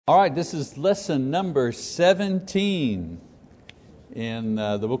All right, this is lesson number 17 in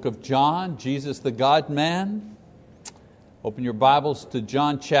the book of John, Jesus the God-man. Open your Bibles to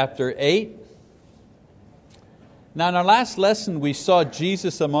John chapter 8. Now in our last lesson we saw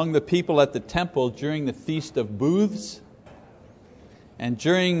Jesus among the people at the temple during the Feast of Booths. And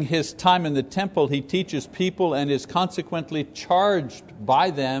during His time in the temple He teaches people and is consequently charged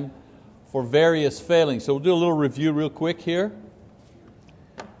by them for various failings. So we'll do a little review real quick here.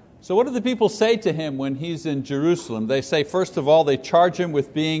 So what do the people say to Him when He's in Jerusalem? They say, first of all, they charge Him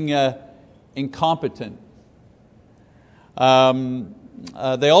with being incompetent.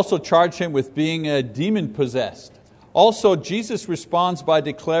 They also charge Him with being demon-possessed. Also, Jesus responds by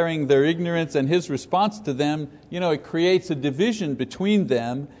declaring their ignorance, and His response to them, it creates a division between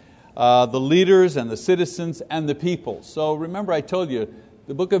them, the leaders and the citizens and the people. So remember I told you,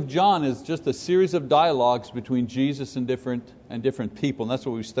 the book of John is just a series of dialogues between Jesus and different people, and that's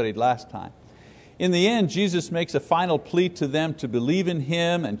what we studied last time. In the end, Jesus makes a final plea to them to believe in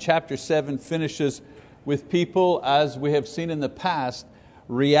Him, and chapter 7 finishes with people, as we have seen in the past,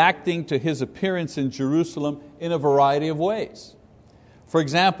 reacting to His appearance in Jerusalem in a variety of ways. For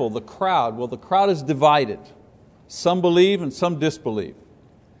example, the crowd. Well, the crowd is divided. Some believe and some disbelieve.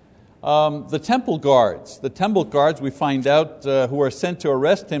 The temple guards we find out who are sent to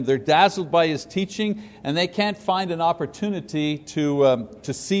arrest Him, they're dazzled by His teaching and they can't find an opportunity to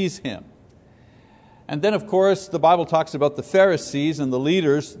seize Him. And then of course the Bible talks about the Pharisees and the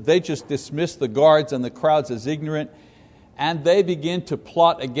leaders. They just dismiss the guards and the crowds as ignorant, and they begin to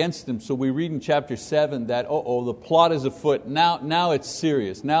plot against Him. So we read in chapter 7 that the plot is afoot. Now it's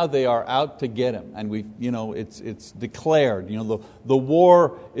serious. Now they are out to get Him, and it's declared. The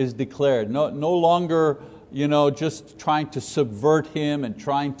war is declared. No longer just trying to subvert Him and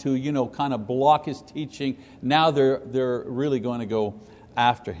trying to kind of block His teaching. Now they're really going to go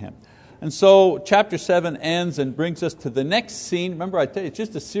after Him. And so chapter 7 ends and brings us to the next scene. Remember I tell you, it's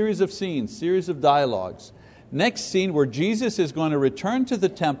just a series of scenes, series of dialogues. Next scene where Jesus is going to return to the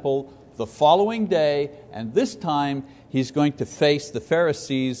temple the following day, and this time He's going to face the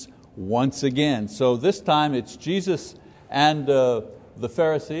Pharisees once again. So this time it's Jesus and the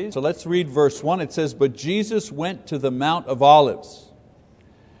Pharisees. So let's read verse 1. It says, "But Jesus went to the Mount of Olives."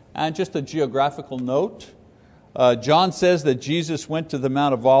 And just a geographical note, John says that Jesus went to the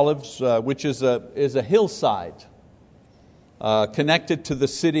Mount of Olives, which is a hillside connected to the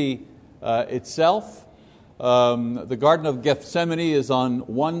city itself. The Garden of Gethsemane is on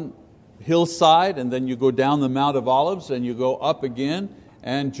one hillside, and then you go down the Mount of Olives and you go up again,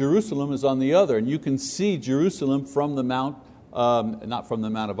 and Jerusalem is on the other. And you can see Jerusalem from the Mount, not from the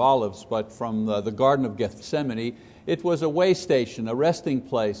Mount of Olives, but from the Garden of Gethsemane. It was a way station, a resting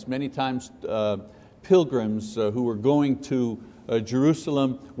place. Many times pilgrims who were going to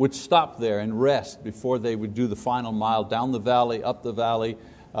Jerusalem would stop there and rest before they would do the final mile down the valley, up the valley,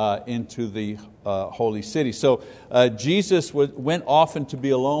 into the holy city. So Jesus went often to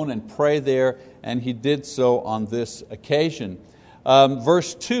be alone and pray there, and He did so on this occasion.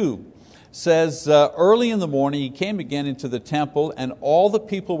 Verse 2 says, "Early in the morning He came again into the temple, and all the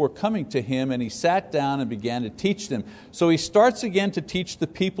people were coming to Him, and He sat down and began to teach them." So He starts again to teach the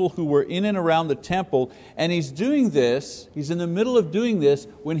people who were in and around the temple, and He's doing this, He's in the middle of doing this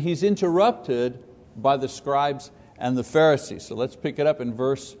when He's interrupted by the scribes and the Pharisees. So let's pick it up in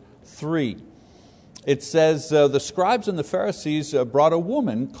verse 3. It says, "The scribes and the Pharisees brought a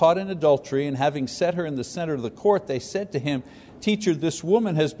woman caught in adultery, and having set her in the center of the court, they said to Him, 'Teacher, this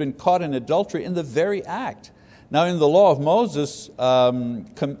woman has been caught in adultery in the very act. Now in the law of Moses,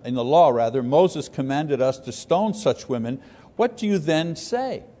 Moses commanded us to stone such women. What do you then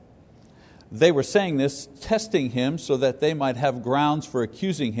say?' They were saying this, testing Him, so that they might have grounds for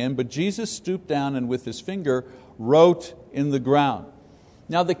accusing Him. But Jesus stooped down and with His finger wrote in the ground."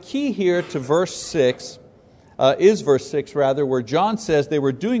 Now the key here to verse 6 is verse 6 where John says they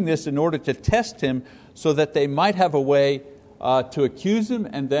were doing this in order to test Him, so that they might have a way to accuse Him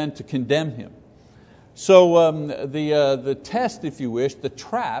and then to condemn Him. So the test, if you wish, the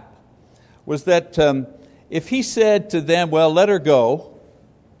trap, was that if He said to them, "Well, let her go,"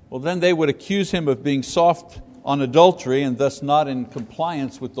 well, then they would accuse Him of being soft on adultery and thus not in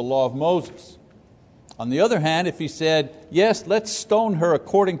compliance with the law of Moses. On the other hand, if He said, "Yes, let's stone her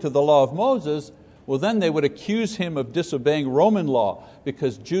according to the law of Moses," well, then they would accuse Him of disobeying Roman law,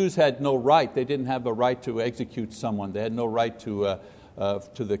 because Jews had no right. They didn't have a right to execute someone. They had no right to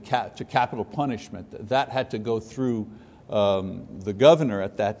capital punishment. That had to go through the governor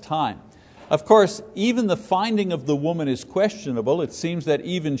at that time. Of course, even the finding of the woman is questionable. It seems that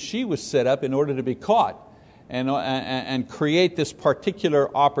even she was set up in order to be caught. and create this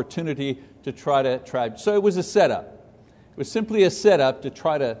particular opportunity to try to trap. So it was a setup. It was simply a setup to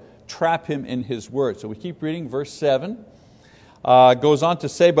try to trap him in his word. So we keep reading, verse 7. Goes on to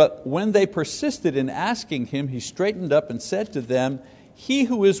say, but when they persisted in asking him, he straightened up and said to them, he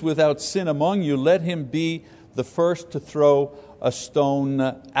who is without sin among you, let him be the first to throw a stone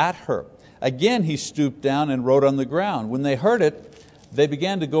at her. Again he stooped down and wrote on the ground. When they heard it, they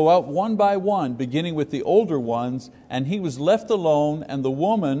began to go out one by one, beginning with the older ones, and he was left alone, and the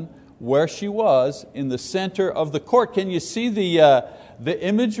woman where she was, in the center of the court. Can you see the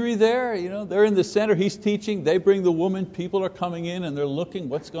imagery there? They're in the center, he's teaching, they bring the woman, people are coming in and they're looking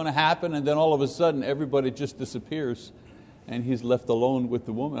what's going to happen, and then all of a sudden everybody just disappears and he's left alone with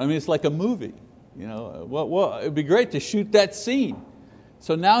the woman. I mean, it's like a movie. Well, it'd be great to shoot that scene.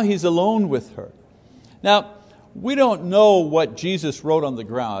 So now he's alone with her. Now, we don't know what Jesus wrote on the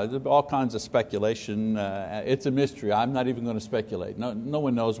ground. There's all kinds of speculation. It's a mystery. I'm not even going to speculate. No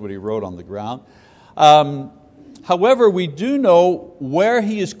one knows what he wrote on the ground. However, we do know where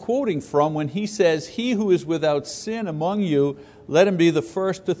he is quoting from when he says, he who is without sin among you, let him be the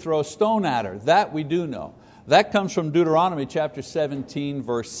first to throw a stone at her. That we do know. That comes from Deuteronomy chapter 17,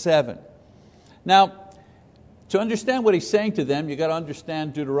 verse 7. Now, to understand what he's saying to them, you've got to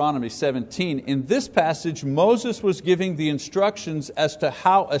understand Deuteronomy 17. In this passage, Moses was giving the instructions as to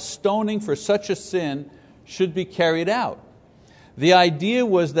how a stoning for such a sin should be carried out. The idea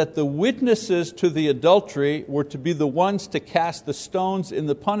was that the witnesses to the adultery were to be the ones to cast the stones in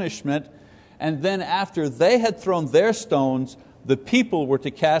the punishment, and then after they had thrown their stones, the people were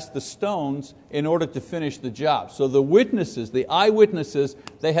to cast the stones in order to finish the job. So the witnesses, the eyewitnesses,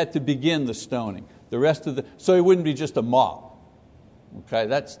 they had to begin the stoning. So it wouldn't be just a mob. Okay,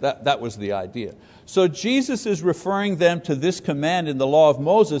 that was the idea. So Jesus is referring them to this command in the law of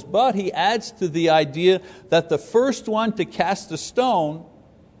Moses, but he adds to the idea that the first one to cast the stone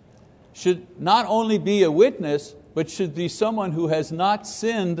should not only be a witness, but should be someone who has not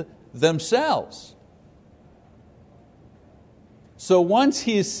sinned themselves. So once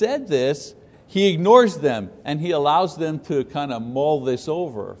he has said this, he ignores them and he allows them to kind of mull this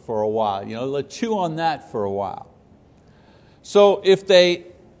over for a while. Let's chew on that for a while. So if they're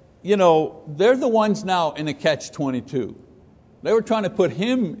the ones now in a catch-22. They were trying to put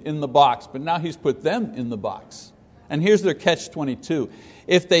him in the box, but now he's put them in the box. And here's their catch-22.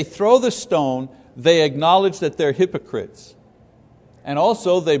 If they throw the stone, they acknowledge that they're hypocrites. And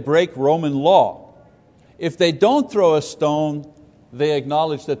also they break Roman law. If they don't throw a stone, they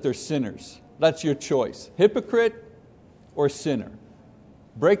acknowledge that they're sinners. That's your choice. Hypocrite or sinner.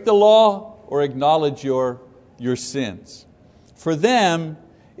 Break the law or acknowledge your sins. For them,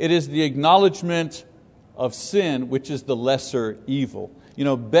 it is the acknowledgement of sin which is the lesser evil.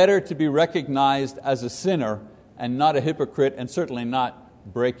 Better to be recognized as a sinner and not a hypocrite, and certainly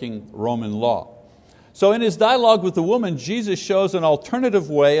not breaking Roman law. So in his dialogue with the woman, Jesus shows an alternative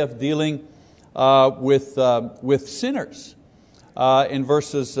way of dealing with sinners. In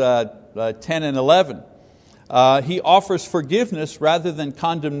verses 10 and 11. He offers forgiveness rather than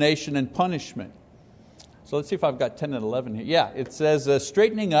condemnation and punishment. So let's see if I've got 10 and 11 here. Yeah, it says,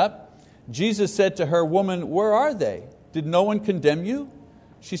 straightening up, Jesus said to her, woman, where are they? Did no one condemn you?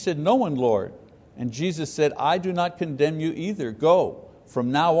 She said, no one, Lord. And Jesus said, I do not condemn you either. Go,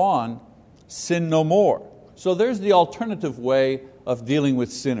 from now on, sin no more. So there's the alternative way of dealing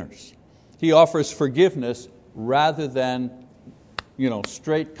with sinners. He offers forgiveness rather than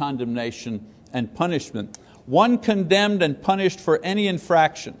straight condemnation and punishment. One condemned and punished for any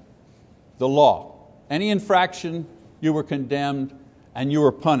infraction, the law. Any infraction, you were condemned and you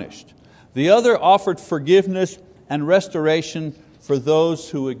were punished. The other offered forgiveness and restoration for those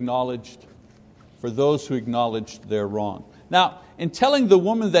who acknowledged their wrong. Now, in telling the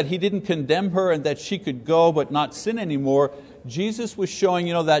woman that he didn't condemn her and that she could go but not sin anymore, Jesus was showing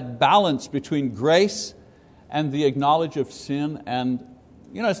that balance between grace and the acknowledge of sin. And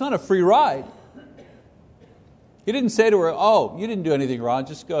it's not a free ride. He didn't say to her, oh, you didn't do anything wrong,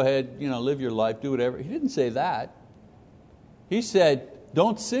 just go ahead, live your life, do whatever. He didn't say that. He said,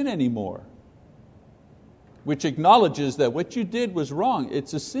 don't sin anymore, which acknowledges that what you did was wrong.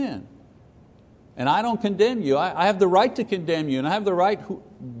 It's a sin. And I don't condemn you. I have the right to condemn you, and I have the right,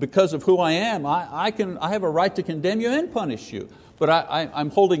 because of who I am, I have a right to condemn you and punish you. But I'm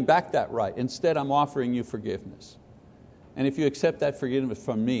holding back that right. Instead, I'm offering you forgiveness. And if you accept that forgiveness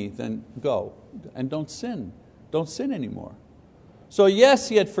from me, then go and don't sin. Don't sin anymore. So yes,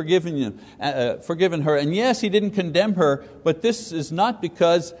 he had forgiven her, and yes, he didn't condemn her, but this is not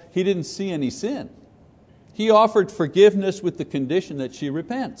because he didn't see any sin. He offered forgiveness with the condition that she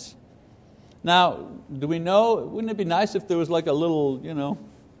repents. Now, do we know, wouldn't it be nice if there was like a little,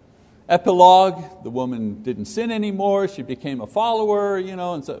 epilogue? The woman didn't sin anymore, she became a follower,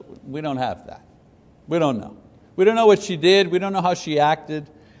 and so we don't have that. We don't know. We don't know what she did, we don't know how she acted.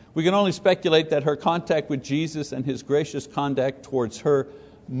 We can only speculate that her contact with Jesus and His gracious conduct towards her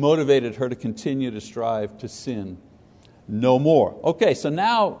motivated her to continue to strive to sin no more. Okay, so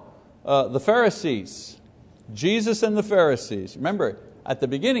now the Pharisees, Jesus and the Pharisees. Remember, at the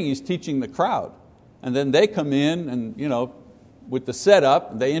beginning He's teaching the crowd, and then they come in and with the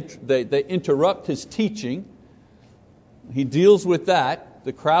setup, they interrupt His teaching. He deals with that.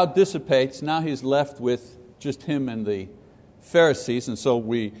 The crowd dissipates. Now He's left with just Him and the Pharisees, and so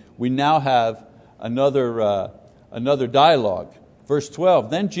we now have another dialogue. Verse 12,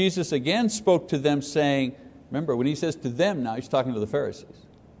 then Jesus again spoke to them saying, remember when He says to them now, He's talking to the Pharisees.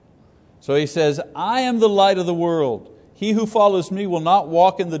 So He says, I am the light of the world. He who follows me will not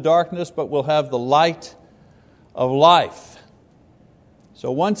walk in the darkness, but will have the light of life.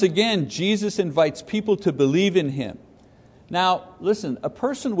 So once again, Jesus invites people to believe in Him. Now, listen, a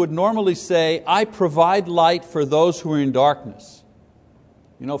person would normally say, I provide light for those who are in darkness.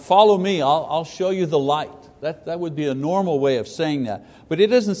 Follow me, I'll show you the light. That would be a normal way of saying that. But He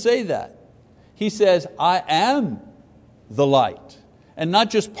doesn't say that. He says, I am the light. And not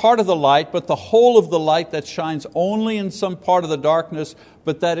just part of the light, but the whole of the light that shines only in some part of the darkness,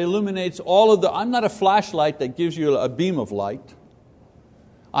 but that illuminates all of the... I'm not a flashlight that gives you a beam of light.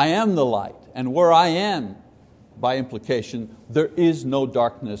 I am the light. And where I am, by implication, there is no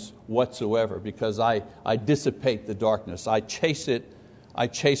darkness whatsoever, because I dissipate the darkness. I chase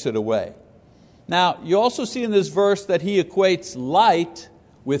it away. Now, you also see in this verse that He equates light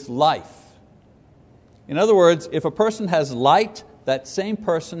with life. In other words, if a person has light, that same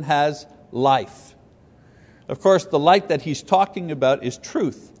person has life. Of course, the light that He's talking about is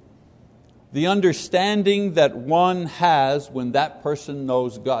truth. The understanding that one has when that person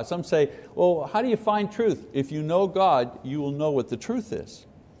knows God. Some say, well, how do you find truth? If you know God, you will know what the truth is.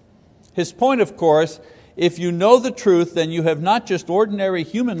 His point, of course, if you know the truth, then you have not just ordinary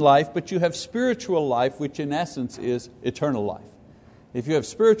human life, but you have spiritual life, which in essence is eternal life. If you have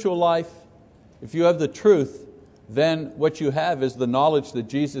spiritual life, if you have the truth, then what you have is the knowledge that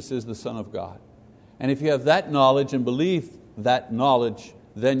Jesus is the Son of God. And if you have that knowledge and believe that knowledge,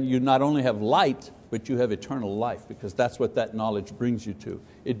 then you not only have light, but you have eternal life, because that's what that knowledge brings you to.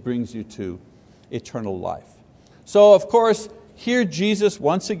 It brings you to eternal life. So of course, here Jesus,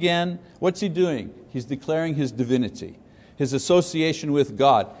 once again, what's He doing? He's declaring His divinity, His association with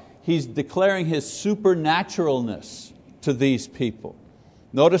God. He's declaring His supernaturalness to these people.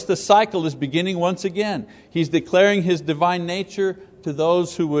 Notice the cycle is beginning once again. He's declaring His divine nature to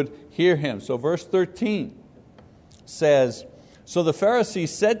those who would hear Him. So verse 13 says, so the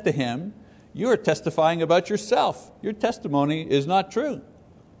Pharisees said to Him, you are testifying about yourself. Your testimony is not true.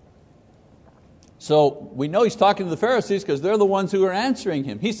 So we know He's talking to the Pharisees because they're the ones who are answering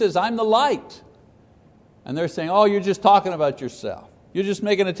Him. He says, I'm the light. And they're saying, oh, you're just talking about yourself. You're just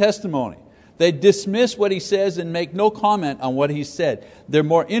making a testimony. They dismiss what He says and make no comment on what He said. They're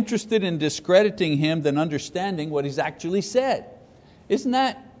more interested in discrediting Him than understanding what He's actually said. Isn't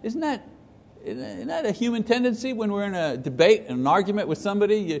that a human tendency when we're in a debate, an argument with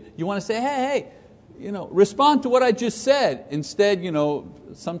somebody? You want to say, hey, respond to what I just said. Instead,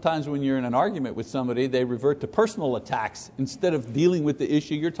 sometimes when you're in an argument with somebody, they revert to personal attacks instead of dealing with the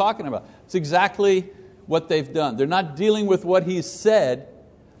issue you're talking about. It's exactly what they've done. They're not dealing with what He's said.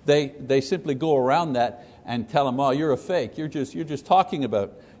 They simply go around that and tell Him, oh, you're a fake. You're just talking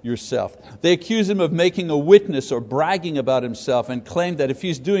about yourself. They accuse Him of making a witness or bragging about Himself and claim that if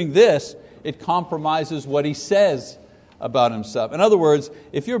He's doing this, it compromises what He says about Himself. In other words,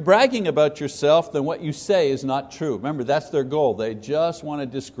 if you're bragging about yourself, then what you say is not true. Remember, that's their goal. They just want to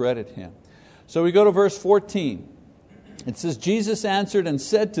discredit Him. So we go to verse 14. It says, Jesus answered and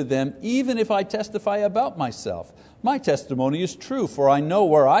said to them, even if I testify about myself, my testimony is true, for I know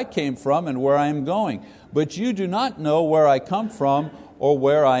where I came from and where I am going. But you do not know where I come from or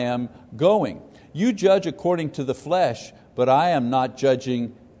where I am going. You judge according to the flesh, but I am not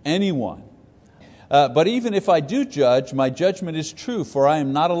judging anyone. But even if I do judge, my judgment is true, for I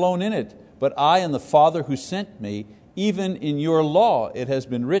am not alone in it, but I and the Father who sent me. Even in your law it has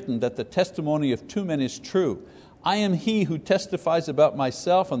been written that the testimony of two men is true. I am He who testifies about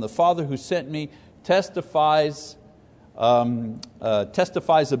myself, and the Father who sent me testifies about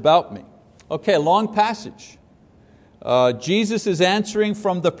me. Okay, long passage. Jesus is answering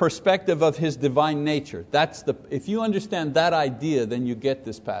from the perspective of His divine nature. If you understand that idea, then you get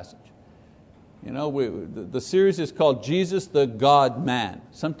this passage. The series is called Jesus the God-Man.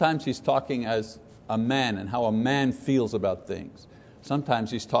 Sometimes He's talking as a man and how a man feels about things.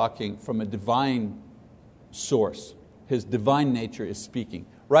 Sometimes He's talking from a divine source. His divine nature is speaking.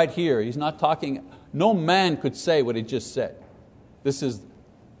 Right here, He's not talking, no man could say what He just said. This is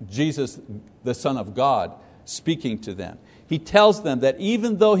Jesus, the Son of God, speaking to them. He tells them that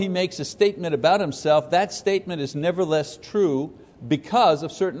even though He makes a statement about Himself, that statement is nevertheless true because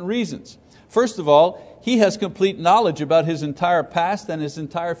of certain reasons. First of all, He has complete knowledge about His entire past and His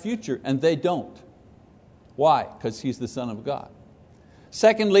entire future, and they don't. Why? Because He's the Son of God.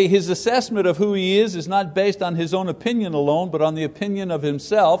 Secondly, His assessment of who He is not based on His own opinion alone, but on the opinion of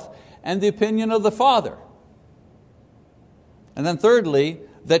Himself and the opinion of the Father. And then thirdly,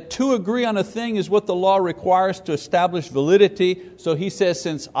 that to agree on a thing is what the law requires to establish validity. So He says,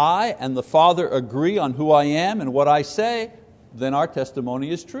 since I and the Father agree on who I am and what I say, then our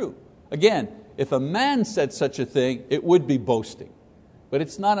testimony is true. Again, if a man said such a thing, it would be boasting. But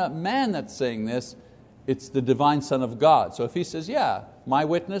it's not a man that's saying this, it's the divine Son of God. So if He says, yeah, my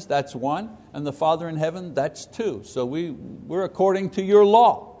witness, that's one, and the Father in heaven, that's two. So we're according to your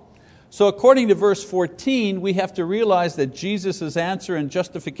law. So according to verse 14, we have to realize that Jesus' answer and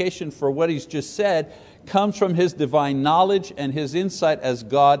justification for what He's just said comes from His divine knowledge and His insight as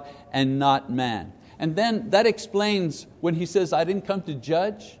God and not man. And then that explains when He says, I didn't come to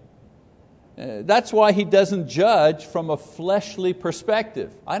judge. That's why He doesn't judge from a fleshly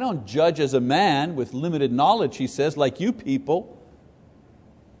perspective. I don't judge as a man with limited knowledge, He says, like you people.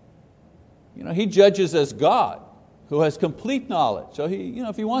 He judges as God, who has complete knowledge. So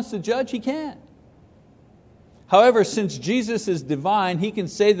if He wants to judge, He can. However, since Jesus is divine, He can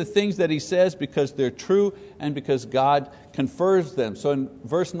say the things that He says because they're true and because God confers them. So in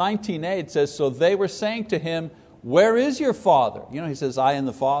verse 19a it says, so they were saying to Him, where is your Father? He says, I and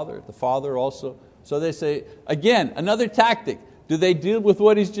the Father also. So they say, again, another tactic. Do they deal with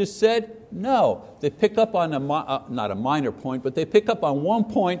what He's just said? No. They pick up on not a minor point, but they pick up on one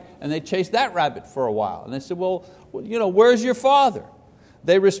point and they chase that rabbit for a while. And they say, well, where's your Father?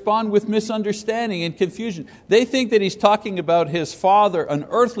 They respond with misunderstanding and confusion. They think that He's talking about His Father, an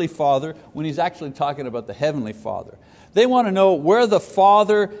earthly Father, when He's actually talking about the Heavenly Father. They want to know where the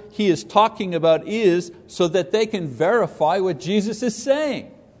Father He is talking about is so that they can verify what Jesus is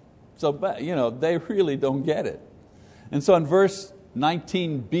saying. So they really don't get it. And so in verse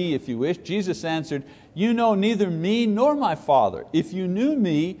 19b, if you wish, Jesus answered, you know neither me nor my Father. If you knew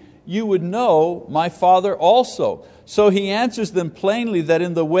me, you would know my Father also. So He answers them plainly that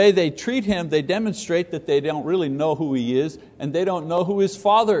in the way they treat Him, they demonstrate that they don't really know who He is and they don't know who His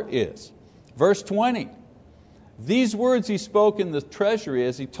Father is. Verse 20, these words He spoke in the treasury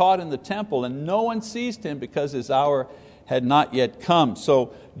as He taught in the temple, and no one seized Him because His hour had not yet come.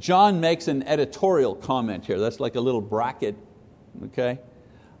 So John makes an editorial comment here. That's like a little bracket, okay?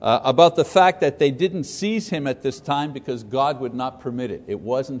 About the fact that they didn't seize Him at this time because God would not permit it. It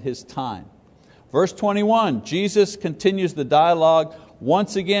wasn't His time. Verse 21, Jesus continues the dialogue,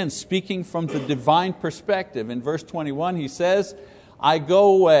 once again speaking from the divine perspective. In verse 21 He says, I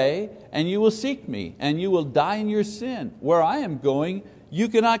go away and you will seek me and you will die in your sin. Where I am going, you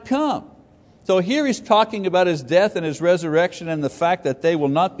cannot come. So here He's talking about His death and His resurrection and the fact that they will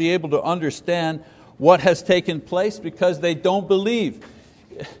not be able to understand what has taken place because they don't believe.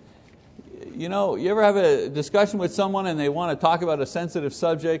 You ever have a discussion with someone and they want to talk about a sensitive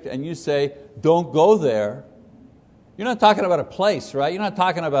subject and you say, don't go there. You're not talking about a place, right? You're not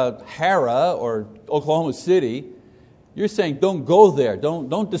talking about Hara or Oklahoma City. You're saying don't go there,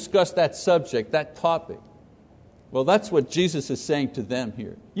 don't discuss that subject, that topic. Well, that's what Jesus is saying to them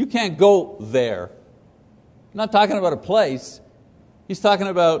here. You can't go there. He's not talking about a place. He's talking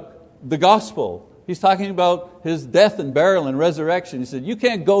about the gospel. He's talking about His death and burial and resurrection. He said, you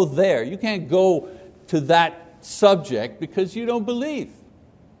can't go there. You can't go to that subject because you don't believe.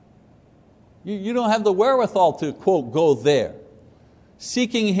 You don't have the wherewithal to, quote, go there.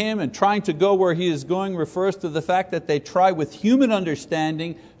 Seeking Him and trying to go where He is going refers to the fact that they try with human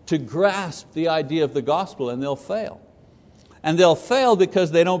understanding to grasp the idea of the gospel, and they'll fail. And they'll fail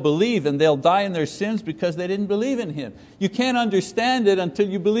because they don't believe, and they'll die in their sins because they didn't believe in Him. You can't understand it until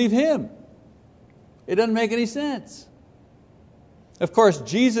you believe Him. It doesn't make any sense. Of course,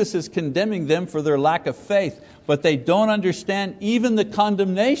 Jesus is condemning them for their lack of faith, but they don't understand even the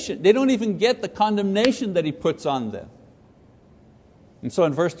condemnation. They don't even get the condemnation that He puts on them. And so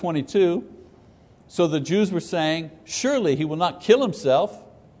in verse 22, so the Jews were saying, surely He will not kill Himself.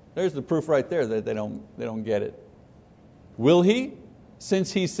 There's the proof right there that they don't get it. Will He?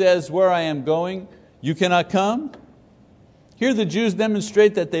 Since He says, where I am going, you cannot come? Here the Jews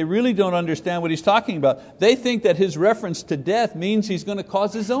demonstrate that they really don't understand what he's talking about. They think that his reference to death means he's going to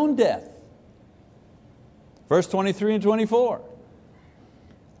cause his own death. Verse 23 and 24.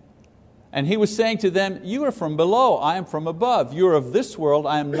 And he was saying to them, you are from below, I am from above. You are of this world,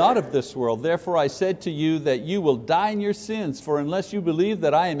 I am not of this world. Therefore I said to you that you will die in your sins, for unless you believe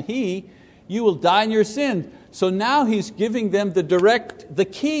that I am He, you will die in your sins. So now he's giving them the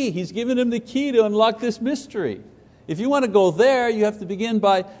key. He's giving them the key to unlock this mystery. If you want to go there, you have to begin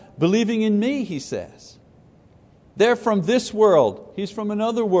by believing in me, he says. They're from this world. He's from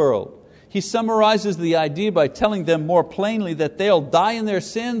another world. He summarizes the idea by telling them more plainly that they'll die in their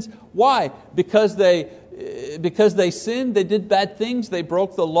sins. Why? Because they sinned, they did bad things, they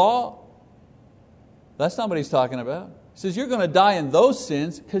broke the law. That's not what he's talking about. He says, you're going to die in those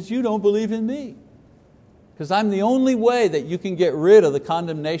sins because you don't believe in me. Because I'm the only way that you can get rid of the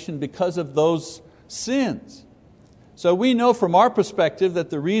condemnation because of those sins. So we know from our perspective that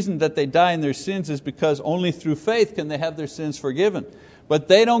the reason that they die in their sins is because only through faith can they have their sins forgiven. But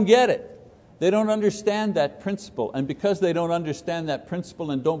they don't get it. They don't understand that principle. And because they don't understand that principle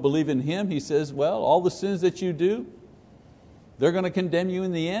and don't believe in Him, He says, well, all the sins that you do, they're going to condemn you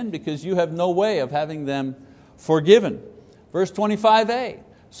in the end because you have no way of having them forgiven. Verse 25a.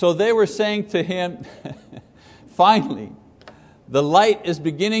 So they were saying to Him, finally, the light is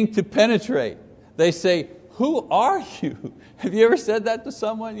beginning to penetrate. They say, who are you? Have you ever said that to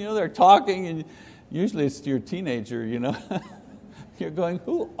someone? They're talking and usually it's to your teenager, You're going,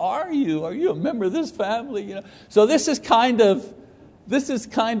 who are you? Are you a member of this family? So this is kind of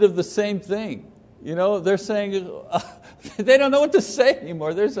the same thing. They're saying, they don't know what to say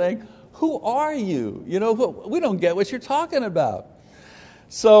anymore. They're saying, who are you? We don't get what you're talking about.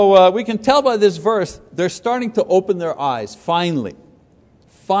 So we can tell by this verse, they're starting to open their eyes, finally.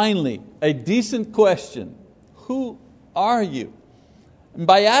 Finally, a decent question. Who are you? And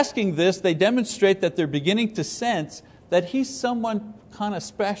by asking this, they demonstrate that they're beginning to sense that He's someone kind of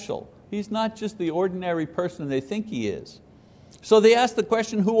special. He's not just the ordinary person they think He is. So they ask the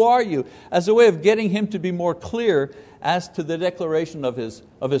question, who are you? As a way of getting Him to be more clear as to the declaration of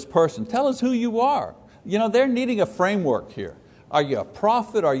his person. Tell us who you are. They're needing a framework here. Are you a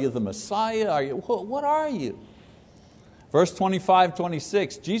prophet? Are you the Messiah? What are you? Verse 25,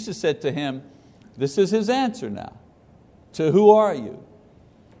 26, Jesus said to him, this is His answer now. To who are you?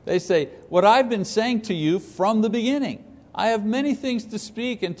 They say, what I've been saying to you from the beginning. I have many things to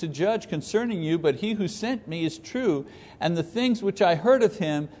speak and to judge concerning you, but He who sent me is true, and the things which I heard of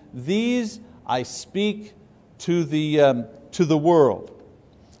Him, these I speak to the world.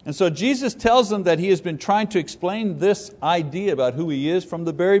 And so Jesus tells them that He has been trying to explain this idea about who He is from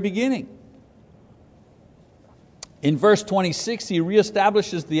the very beginning. In verse 26, He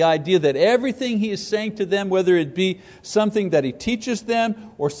reestablishes the idea that everything He is saying to them, whether it be something that He teaches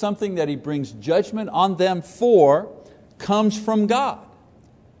them or something that He brings judgment on them for, comes from God,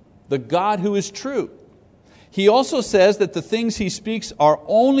 the God who is true. He also says that the things He speaks are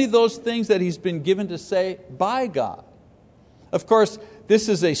only those things that He's been given to say by God. Of course, this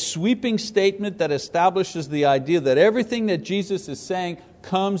is a sweeping statement that establishes the idea that everything that Jesus is saying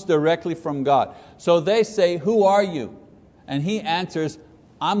comes directly from God. So they say, who are you? And He answers,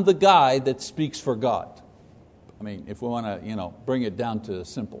 I'm the guy that speaks for God. If we want to bring it down to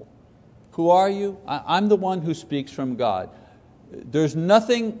simple. Who are you? I'm the one who speaks from God. There's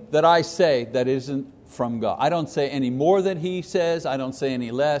nothing that I say that isn't from God. I don't say any more than He says. I don't say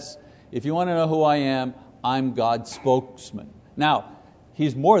any less. If you want to know who I am, I'm God's spokesman. Now,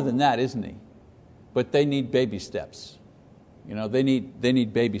 He's more than that, isn't He? But they need baby steps. They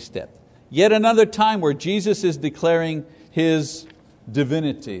need baby steps. Yet another time where Jesus is declaring His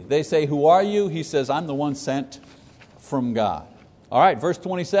divinity. They say, who are you? He says, I'm the one sent from God. All right, verse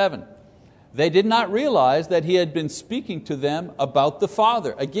 27. They did not realize that He had been speaking to them about the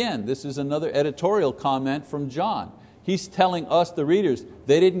Father. Again, this is another editorial comment from John. He's telling us, the readers,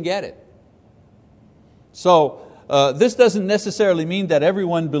 they didn't get it. So this doesn't necessarily mean that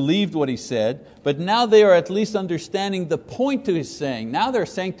everyone believed what He said, but now they are at least understanding the point to His saying. Now they're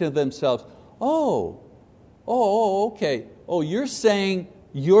saying to themselves, okay. You're saying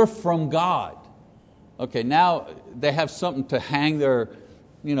you're from God. Okay, now they have something to hang their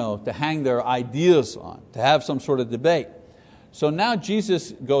ideas on, to have some sort of debate. So now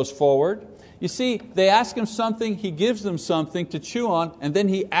Jesus goes forward. You see, they ask Him something, He gives them something to chew on, and then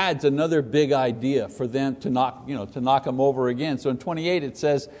He adds another big idea for them to knock them over again. So in 28 it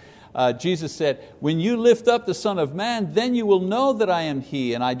says, Jesus said, when you lift up the Son of Man, then you will know that I am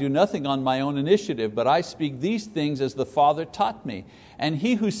He, and I do nothing on my own initiative, but I speak these things as the Father taught me. And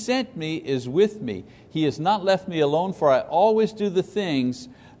He who sent me is with me. He has not left me alone, for I always do the things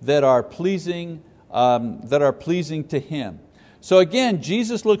that are pleasing to Him. So again,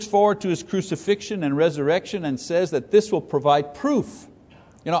 Jesus looks forward to His crucifixion and resurrection and says that this will provide proof.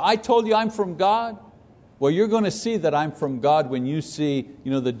 I told you I'm from God. Well, you're going to see that I'm from God when you see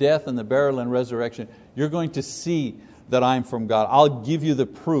the death and the burial and resurrection. You're going to see that I'm from God. I'll give you the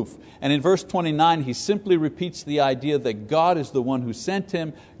proof. And in verse 29, He simply repeats the idea that God is the one who sent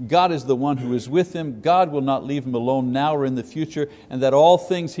Him, God is the one who is with Him, God will not leave Him alone now or in the future, and that all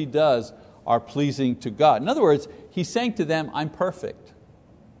things He does are pleasing to God. In other words, He's saying to them, I'm perfect.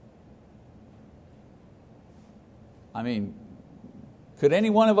 Could any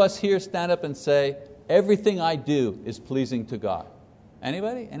one of us here stand up and say, everything I do is pleasing to God?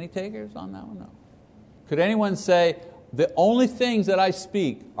 Anybody? Any takers on that one? No. Could anyone say, the only things that I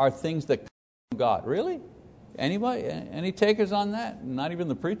speak are things that come from God? Really? Anybody? Any takers on that? Not even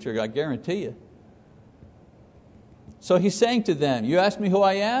the preacher, I guarantee you. So He's saying to them, you ask me who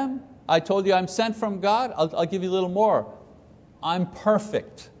I am? I told you I'm sent from God. I'll give you a little more. I'm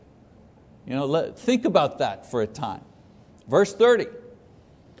perfect. Think about that for a time. Verse 30.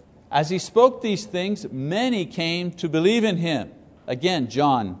 As He spoke these things, many came to believe in Him. Again,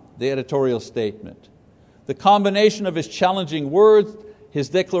 John, the editorial statement. The combination of His challenging words, His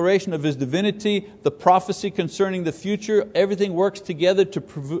declaration of His divinity, the prophecy concerning the future, everything works together to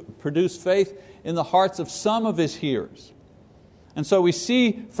produce faith in the hearts of some of His hearers. And so we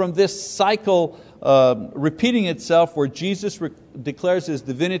see from this cycle repeating itself where Jesus declares His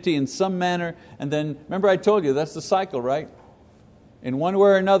divinity in some manner, and then, remember I told you, that's the cycle, right? In one way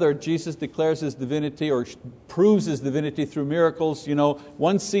or another, Jesus declares His divinity or proves His divinity through miracles,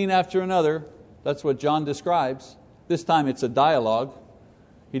 one scene after another. That's what John describes. This time it's a dialogue.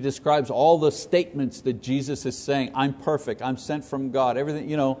 He describes all the statements that Jesus is saying. I'm perfect, I'm sent from God,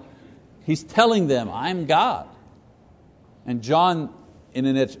 everything, He's telling them, I'm God. And John, in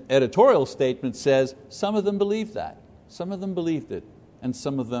an editorial statement, says, some of them believed that. Some of them believed it, and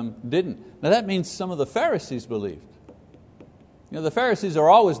some of them didn't. Now that means some of the Pharisees believed. The Pharisees are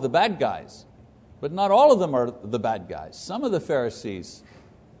always the bad guys, but not all of them are the bad guys. Some of the Pharisees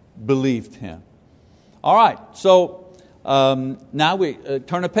believed Him. All right, so now we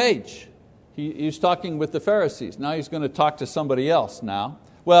turn a page. He's talking with the Pharisees. Now He's going to talk to somebody else now.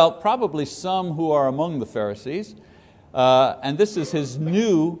 Well, probably some who are among the Pharisees. And this is His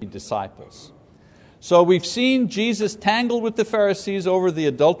new disciples. So we've seen Jesus tangle with the Pharisees over the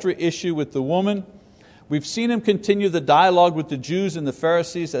adultery issue with the woman. We've seen Him continue the dialogue with the Jews and the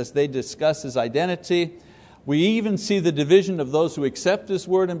Pharisees as they discuss His identity. We even see the division of those who accept His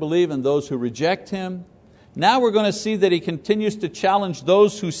word and believe and those who reject Him. Now we're going to see that He continues to challenge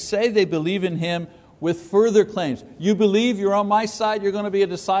those who say they believe in Him with further claims. You believe, you're on my side, you're going to be a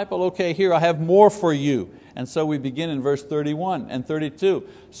disciple? Okay, here, I have more for you. And so we begin in verse 31 and 32.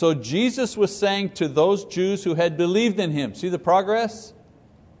 So Jesus was saying to those Jews who had believed in Him, see the progress?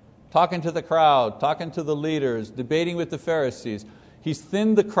 Talking to the crowd, talking to the leaders, debating with the Pharisees. He's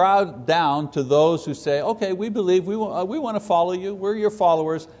thinned the crowd down to those who say, okay, we believe, we want to follow you, we're your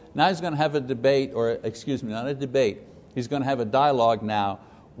followers. Now He's going to have a debate, or excuse me, not a debate. He's going to have a dialogue now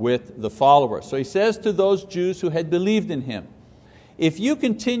with the followers. So He says to those Jews who had believed in Him, if you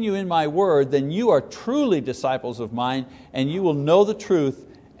continue in my word, then you are truly disciples of mine, and you will know the truth,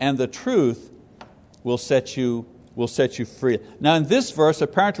 and the truth will set you free. Now in this verse,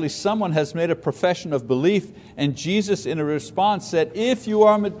 apparently someone has made a profession of belief, and Jesus in a response said, if you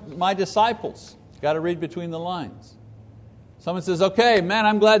are my disciples. You've got to read between the lines. Someone says, okay, man,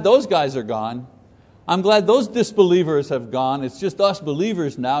 I'm glad those guys are gone. I'm glad those disbelievers have gone. It's just us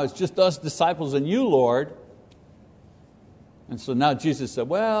believers now. It's just us disciples and you, Lord. And so now Jesus said,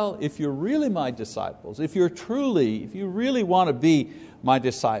 well, if you're really my disciples, if you really want to be my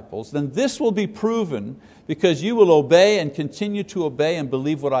disciples, then this will be proven because you will obey and continue to obey and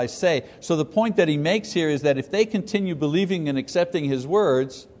believe what I say. So the point that He makes here is that if they continue believing and accepting His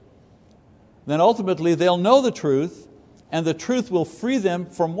words, then ultimately they'll know the truth, and the truth will free them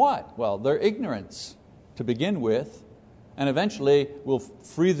from what? Well, their ignorance to begin with, and eventually will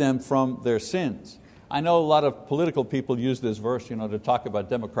free them from their sins. I know a lot of political people use this verse to talk about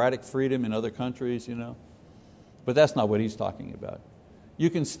democratic freedom in other countries, but that's not what He's talking about. You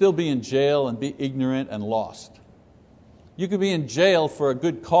can still be in jail and be ignorant and lost. You could be in jail for a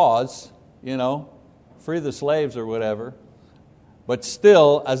good cause, free the slaves or whatever, but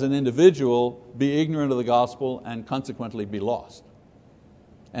still as an individual be ignorant of the gospel and consequently be lost.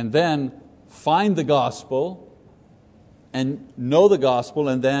 and then find the gospel and know the gospel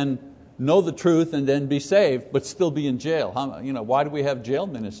and then know the truth and then be saved, but still be in jail. Why do we have jail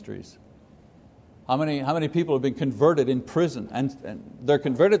ministries? How many people have been converted in prison? And they're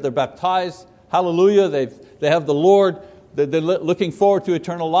converted, they're baptized, hallelujah, they have the Lord, they're looking forward to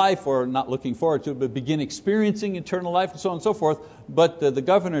eternal life, or not looking forward to it, but begin experiencing eternal life and so on and so forth, but the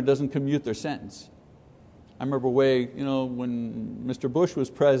governor doesn't commute their sentence. I remember when Mr. Bush was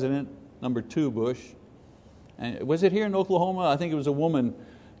president, number 2 Bush, and was it here in Oklahoma? I think it was a woman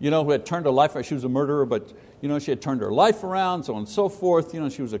who had turned her life around. She was a murderer, but she had turned her life around, so on and so forth.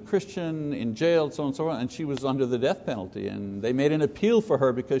 She was a Christian in jail, so on and so forth, and she was under the death penalty. And they made an appeal for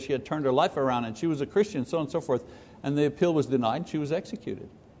her because she had turned her life around and she was a Christian, so on and so forth. And the appeal was denied and she was executed.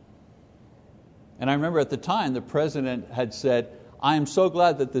 And I remember at the time the president had said, I am so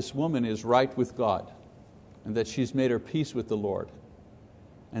glad that this woman is right with God and that she's made her peace with the Lord.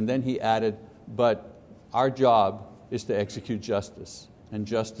 And then he added, but our job is to execute justice. And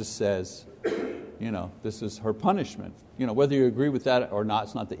justice says, this is her punishment. Whether you agree with that or not,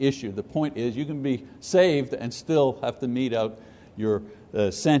 it's not the issue. The point is you can be saved and still have to mete out your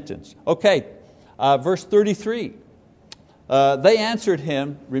sentence. Okay, verse 33. They answered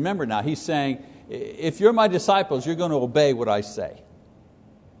him, remember now, he's saying, if you're my disciples, you're going to obey what I say.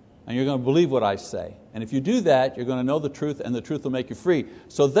 And you're going to believe what I say. And if you do that, you're going to know the truth and the truth will make you free.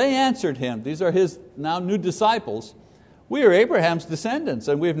 So they answered him, these are his now new disciples, we are Abraham's descendants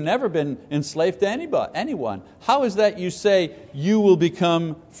and we've never been enslaved to anyone. How is that you say you will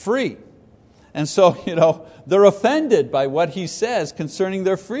become free? And so they're offended by what he says concerning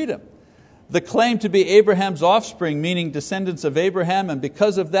their freedom. The claim to be Abraham's offspring, meaning descendants of Abraham, and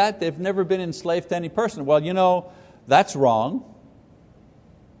because of that they've never been enslaved to any person. Well, that's wrong.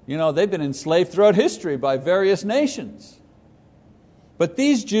 They've been enslaved throughout history by various nations. But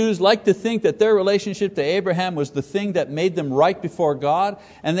these Jews like to think that their relationship to Abraham was the thing that made them right before God,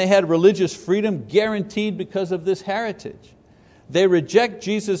 and they had religious freedom guaranteed because of this heritage. They reject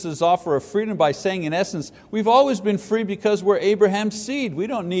Jesus' offer of freedom by saying, in essence, we've always been free because we're Abraham's seed. We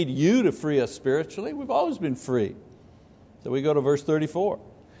don't need you to free us spiritually. We've always been free. So we go to verse 34.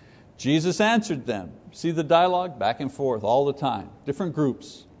 Jesus answered them. See the dialogue? Back and forth all the time. Different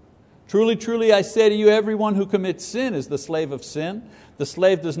groups. Truly, truly, I say to you, everyone who commits sin is the slave of sin. The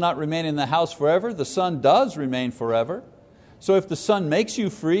slave does not remain in the house forever. The Son does remain forever. So if the Son makes you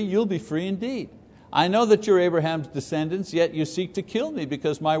free, you'll be free indeed. I know that you're Abraham's descendants, yet you seek to kill me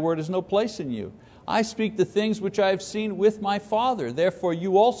because my word has no place in you. I speak the things which I have seen with my Father. Therefore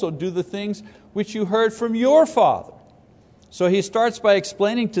you also do the things which you heard from your father. So he starts by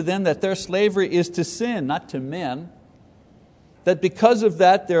explaining to them that their slavery is to sin, not to men. That because of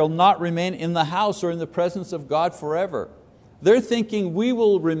that they'll not remain in the house or in the presence of God forever. They're thinking we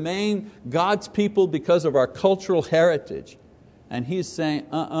will remain God's people because of our cultural heritage. And he's saying,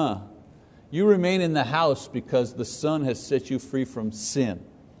 you remain in the house because the Son has set you free from sin.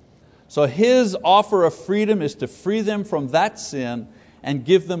 So his offer of freedom is to free them from that sin and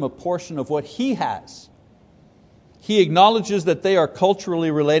give them a portion of what he has. He acknowledges that they are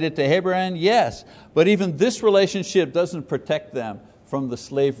culturally related to Abraham, yes, but even this relationship doesn't protect them from the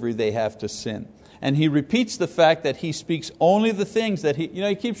slavery they have to sin. And he repeats the fact that he speaks only the things that he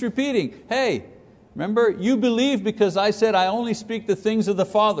keeps repeating, hey, remember, you believe because I said I only speak the things of the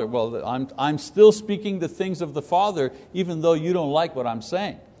Father. Well, I'm still speaking the things of the Father even though you don't like what I'm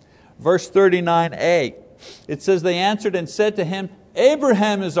saying. Verse 39a, it says, they answered and said to him,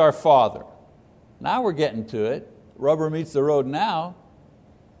 Abraham is our father. Now we're getting to it. Rubber meets the road now.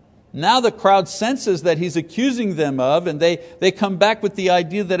 Now the crowd senses that he's accusing them of, and they come back with the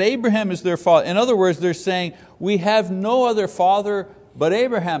idea that Abraham is their father. In other words, they're saying, we have no other father but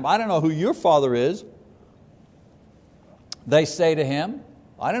Abraham. I don't know who your father is. They say to him,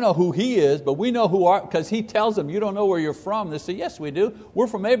 I don't know who he is, but we know who are, because he tells them, you don't know where you're from. They say, yes, we do. We're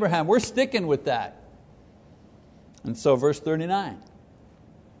from Abraham. We're sticking with that. And so verse 39,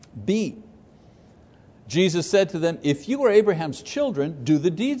 B. Jesus said to them, if you are Abraham's children, do the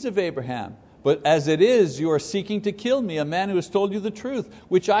deeds of Abraham. But as it is, you are seeking to kill me, a man who has told you the truth,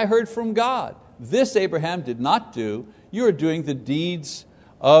 which I heard from God. This Abraham did not do. You are doing the deeds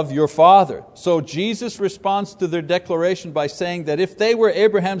of your father. So Jesus responds to their declaration by saying that if they were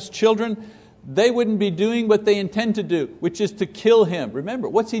Abraham's children, they wouldn't be doing what they intend to do, which is to kill him. Remember,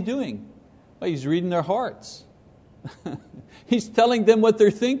 what's he doing? Well, he's reading their hearts. He's telling them what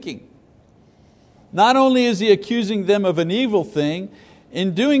they're thinking. Not only is he accusing them of an evil thing,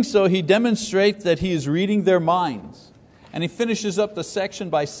 in doing so he demonstrates that he is reading their minds. And he finishes up the section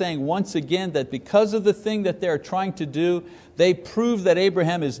by saying once again that because of the thing that they're trying to do, they prove that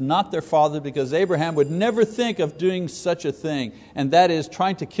Abraham is not their father, because Abraham would never think of doing such a thing, and that is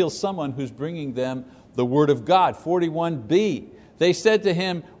trying to kill someone who's bringing them the word of God. 41b, they said to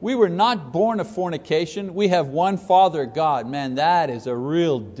him, we were not born of fornication, we have one Father, God. Man, that is a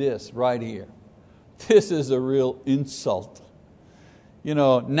real diss right here. This is a real insult.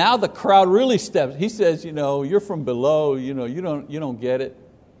 Now the crowd really steps. He says, you're from below, you don't get it.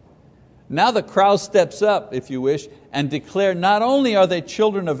 Now the crowd steps up, if you wish, and declare not only are they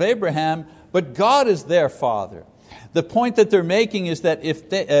children of Abraham, but God is their father. The point that they're making is that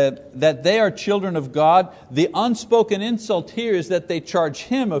that they are children of God. The unspoken insult here is that they charge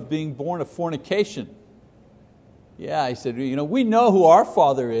him of being born of fornication. Yeah, he said, we know who our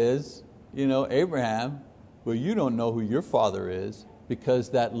father is, Abraham, but you don't know who your father is, because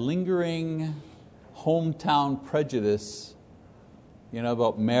that lingering hometown prejudice,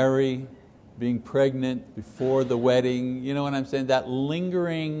 about Mary being pregnant before the wedding, you know what I'm saying? That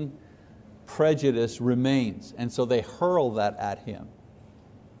lingering prejudice remains, and so they hurl that at him.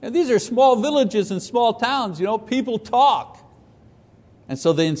 And these are small villages and small towns, people talk. And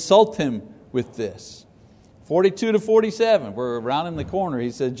so they insult him with this. 42 to 47, we're around in the corner.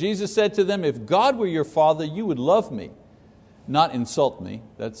 He said, Jesus said to them, if God were your father, you would love me, not insult me.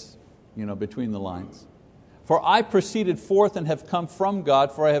 That's between the lines. For I proceeded forth and have come from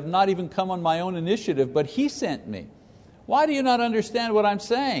God, for I have not even come on my own initiative, but He sent me. Why do you not understand what I'm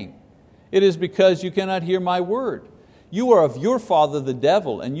saying? It is because you cannot hear my word. You are of your father the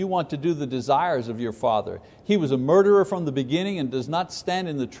devil, and you want to do the desires of your father. He was a murderer from the beginning and does not stand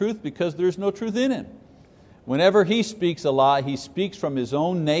in the truth, because there is no truth in him. Whenever he speaks a lie, he speaks from his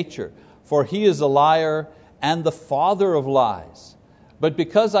own nature, for he is a liar and the father of lies. But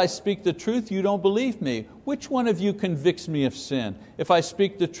because I speak the truth, you don't believe me. Which one of you convicts me of sin? If I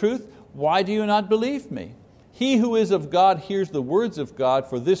speak the truth, why do you not believe me? He who is of God hears the words of God.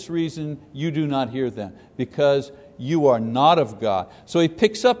 For this reason you do not hear them, because you are not of God. So he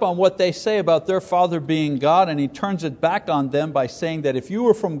picks up on what they say about their father being God, and he turns it back on them by saying that if you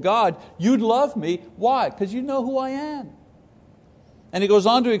were from God, you'd love me. Why? Because you know who I am. And he goes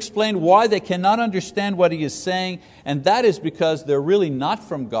on to explain why they cannot understand what he is saying, and that is because they're really not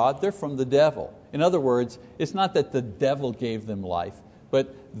from God, they're from the devil. In other words, it's not that the devil gave them life,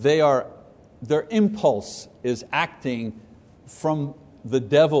 but their impulse is acting from the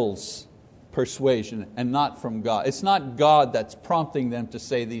devil's persuasion and not from God. It's not God that's prompting them to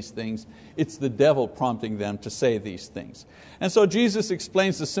say these things, it's the devil prompting them to say these things. And so Jesus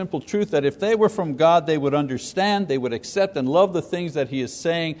explains the simple truth that if they were from God, they would understand, they would accept and love the things that He is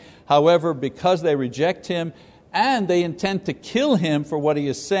saying. However, because they reject Him and they intend to kill Him for what He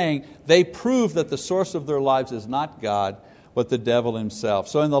is saying, they prove that the source of their lives is not God, but the devil himself.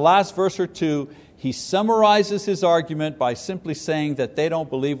 So in the last verse or two, he summarizes his argument by simply saying that they don't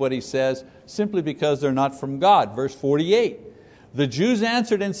believe what he says simply because they're not from God. Verse 48, the Jews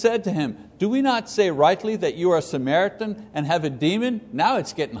answered and said to him, do we not say rightly that you are a Samaritan and have a demon? Now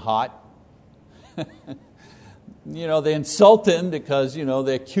it's getting hot. They insult him because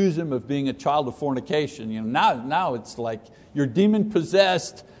they accuse him of being a child of fornication. Now it's like you're demon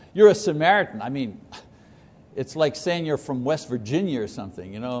possessed, you're a Samaritan. I mean, it's like saying you're from West Virginia or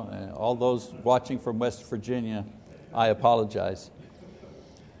something. All those watching from West Virginia, I apologize.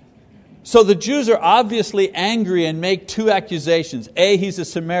 So the Jews are obviously angry and make two accusations. A, he's a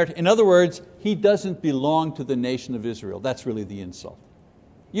Samaritan. In other words, he doesn't belong to the nation of Israel. That's really the insult.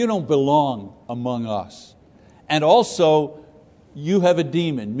 You don't belong among us. And also, you have a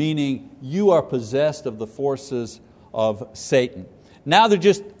demon, meaning you are possessed of the forces of Satan. Now they're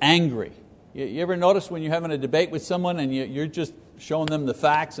just angry. You ever notice when you're having a debate with someone and you're just showing them the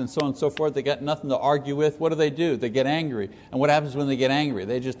facts and so on and so forth, they got nothing to argue with? What do? They get angry. And what happens when they get angry?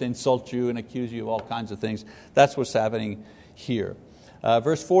 They just insult you and accuse you of all kinds of things. That's what's happening here.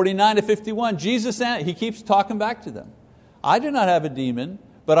 Verse 49 to 51, Jesus, he keeps talking back to them. I do not have a demon,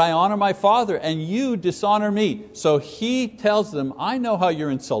 but I honor my Father, and you dishonor me. So he tells them, I know how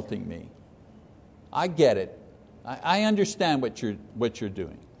you're insulting me. I get it. I understand what you're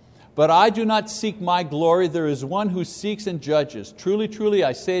doing. But I do not seek my glory. There is one who seeks and judges. Truly, truly,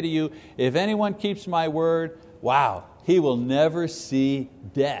 I say to you, if anyone keeps my word, wow, he will never see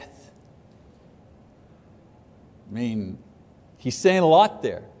death. I mean, he's saying a lot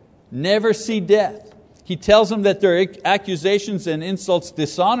there. Never see death. He tells them that their accusations and insults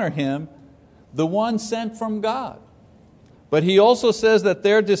dishonor him, the one sent from God. But he also says that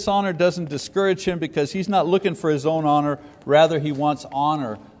their dishonor doesn't discourage him, because he's not looking for his own honor. Rather, he wants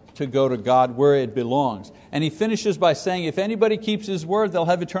honor to go to God where it belongs. And he finishes by saying, if anybody keeps his word, they'll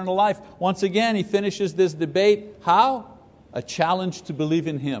have eternal life. Once again, he finishes this debate. How? A challenge to believe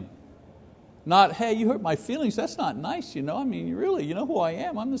in him. Not, hey, you hurt my feelings, that's not nice, you know. I mean, really, you know who I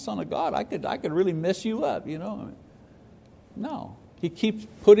am? I'm the Son of God. I could really mess you up, you know. No, he keeps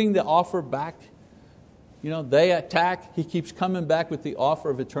putting the offer back. You know, they attack, he keeps coming back with the offer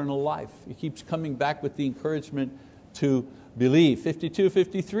of eternal life. He keeps coming back with the encouragement to believe.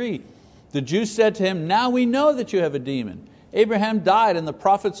 52-53, the Jews said to him, now we know that you have a demon. Abraham died and the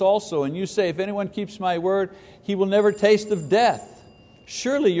prophets also, and you say, if anyone keeps my word, he will never taste of death.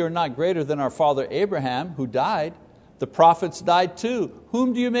 Surely you're not greater than our father Abraham, who died. The prophets died too.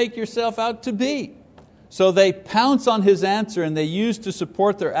 Whom do you make yourself out to be? So they pounce on his answer, and they use to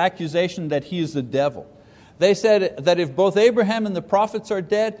support their accusation that he is the devil. They said that if both Abraham and the prophets are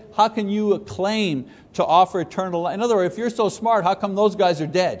dead, how can you claim to offer eternal life? In other words, if you're so smart, how come those guys are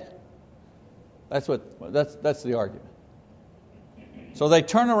dead? That's the argument. So they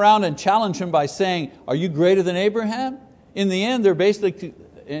turn around and challenge him by saying, are you greater than Abraham? In the end, they're basically,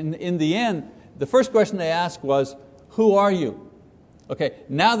 in the end, the first question they asked was, who are you? Okay,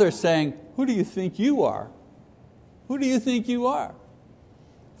 now they're saying, who do you think you are? Who do you think you are?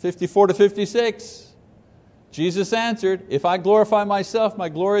 54-56. Jesus answered, if I glorify myself, my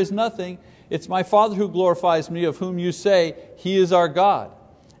glory is nothing. It's my Father who glorifies me, of whom you say, He is our God.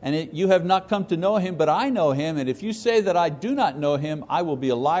 And you have not come to know Him, but I know Him. And if you say that I do not know Him, I will be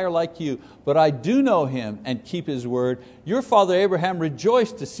a liar like you. But I do know Him and keep His word. Your father Abraham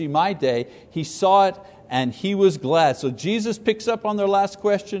rejoiced to see my day. He saw it and he was glad. So Jesus picks up on their last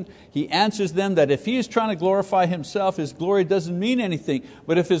question. He answers them that if he is trying to glorify himself, his glory doesn't mean anything.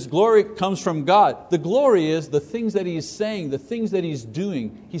 But if his glory comes from God, the glory is the things that he is saying, the things that he's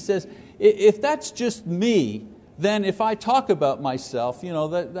doing. He says, if that's just me, then if I talk about myself,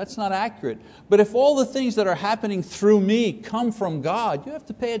 that's not accurate. But if all the things that are happening through me come from God, you have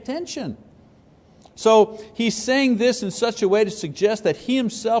to pay attention. So he's saying this in such a way to suggest that he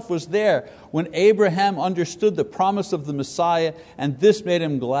himself was there when Abraham understood the promise of the Messiah, and this made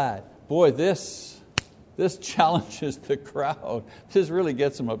him glad. Boy, this challenges the crowd. This really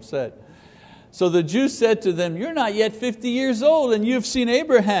gets them upset. So the Jews said to them, you're not yet 50 years old and you've seen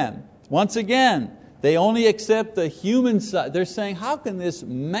Abraham. Once again, they only accept the human side. They're saying, how can this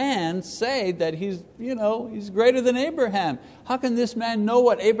man say that he's greater than Abraham? How can this man know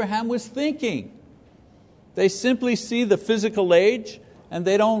what Abraham was thinking? They simply see the physical age and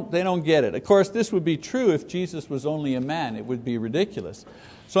they don't get it. Of course, this would be true if Jesus was only a man. It would be ridiculous.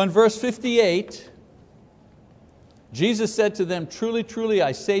 So in verse 58, Jesus said to them, truly, truly,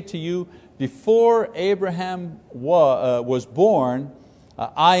 I say to you, before Abraham was born,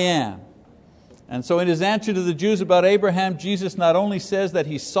 I am. And so in his answer to the Jews about Abraham, Jesus not only says that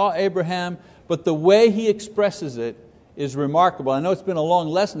he saw Abraham, but the way he expresses it is remarkable. I know it's been a long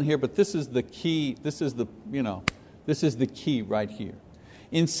lesson here, but this is the key. This is the key right here.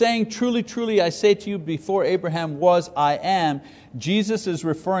 In saying, truly, truly, I say to you, before Abraham was, I am, Jesus is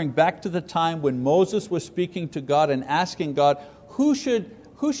referring back to the time when Moses was speaking to God and asking God, who should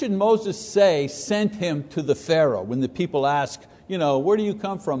Moses say sent him to the Pharaoh? When the people ask, where do you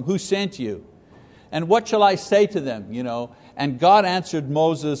come from? Who sent you? And what shall I say to them? And God answered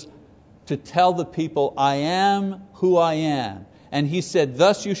Moses to tell the people, I am who I am. And He said,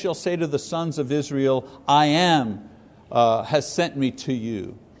 thus you shall say to the sons of Israel, I am has sent me to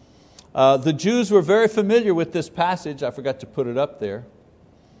you. The Jews were very familiar with this passage. I forgot to put it up there.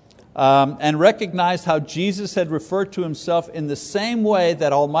 And recognized how Jesus had referred to Himself in the same way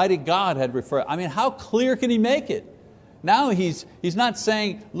that Almighty God had referred. I mean, how clear can He make it? Now he's not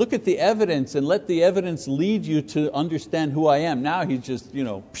saying, look at the evidence and let the evidence lead you to understand who I am. Now he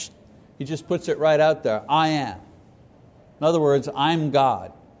just puts it right out there. I am. In other words, I'm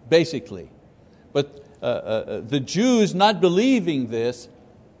God, basically. But the Jews not believing this,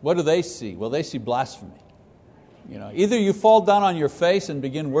 what do they see? Well, they see blasphemy. Either you fall down on your face and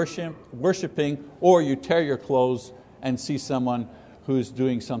begin worshiping, or you tear your clothes and see someone who's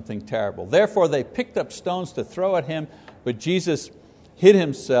doing something terrible. Therefore they picked up stones to throw at Him, but Jesus hid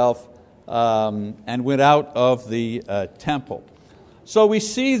Himself and went out of the temple. So we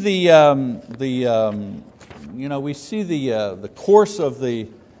see the course of the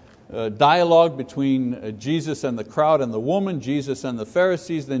dialogue between Jesus and the crowd and the woman, Jesus and the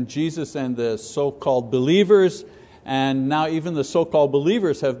Pharisees, then Jesus and the so-called believers, and now even the so-called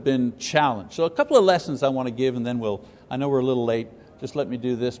believers have been challenged. So a couple of lessons I want to give, and then I know we're a little late, just let me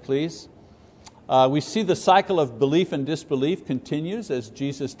do this please. We see the cycle of belief and disbelief continues as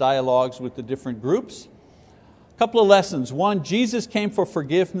Jesus dialogues with the different groups. A couple of lessons. One, Jesus came for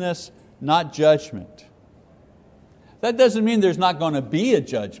forgiveness, not judgment. That doesn't mean there's not going to be a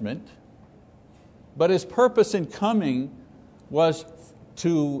judgment, but His purpose in coming was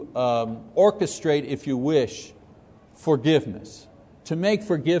to orchestrate, if you wish, forgiveness, to make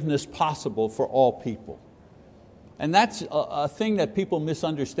forgiveness possible for all people. And that's a thing that people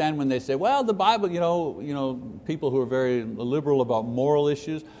misunderstand when they say, well, the Bible, people who are very liberal about moral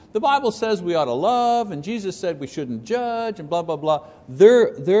issues, the Bible says we ought to love, and Jesus said we shouldn't judge, and blah, blah, blah.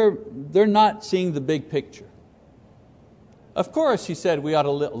 They're not seeing the big picture. Of course, He said we ought to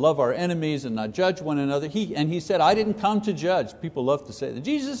love our enemies and not judge one another. He said, I didn't come to judge. People love to say that.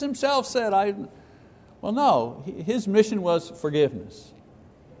 Jesus Himself said, well, no, His mission was forgiveness.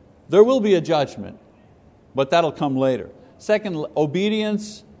 There will be a judgment, but that'll come later. Second,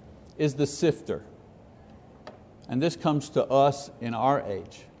 obedience is the sifter. And this comes to us in our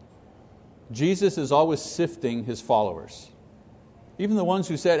age. Jesus is always sifting His followers. Even the ones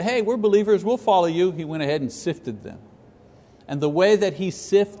who said, hey, we're believers, we'll follow you, He went ahead and sifted them. And the way that He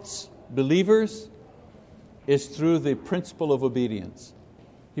sifts believers is through the principle of obedience.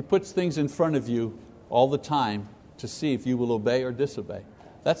 He puts things in front of you all the time to see if you will obey or disobey.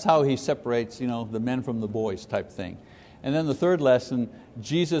 That's how He separates the men from the boys type thing. And then the third lesson,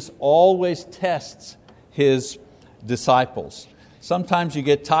 Jesus always tests His disciples. Sometimes you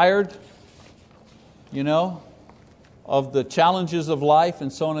get tired of the challenges of life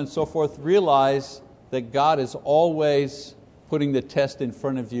and so on and so forth. Realize that God is always putting the test in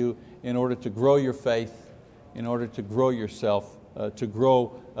front of you in order to grow your faith, in order to grow yourself, to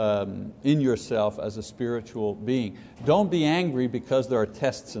grow in yourself as a spiritual being. Don't be angry because there are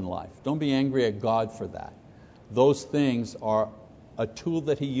tests in life. Don't be angry at God for that. Those things are a tool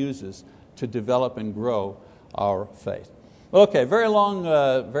that He uses to develop and grow our faith. Okay, very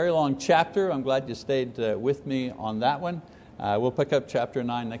long chapter. I'm glad you stayed with me on that one. We'll pick up chapter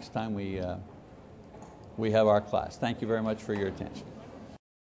 9 next time we have our class. Thank you very much for your attention.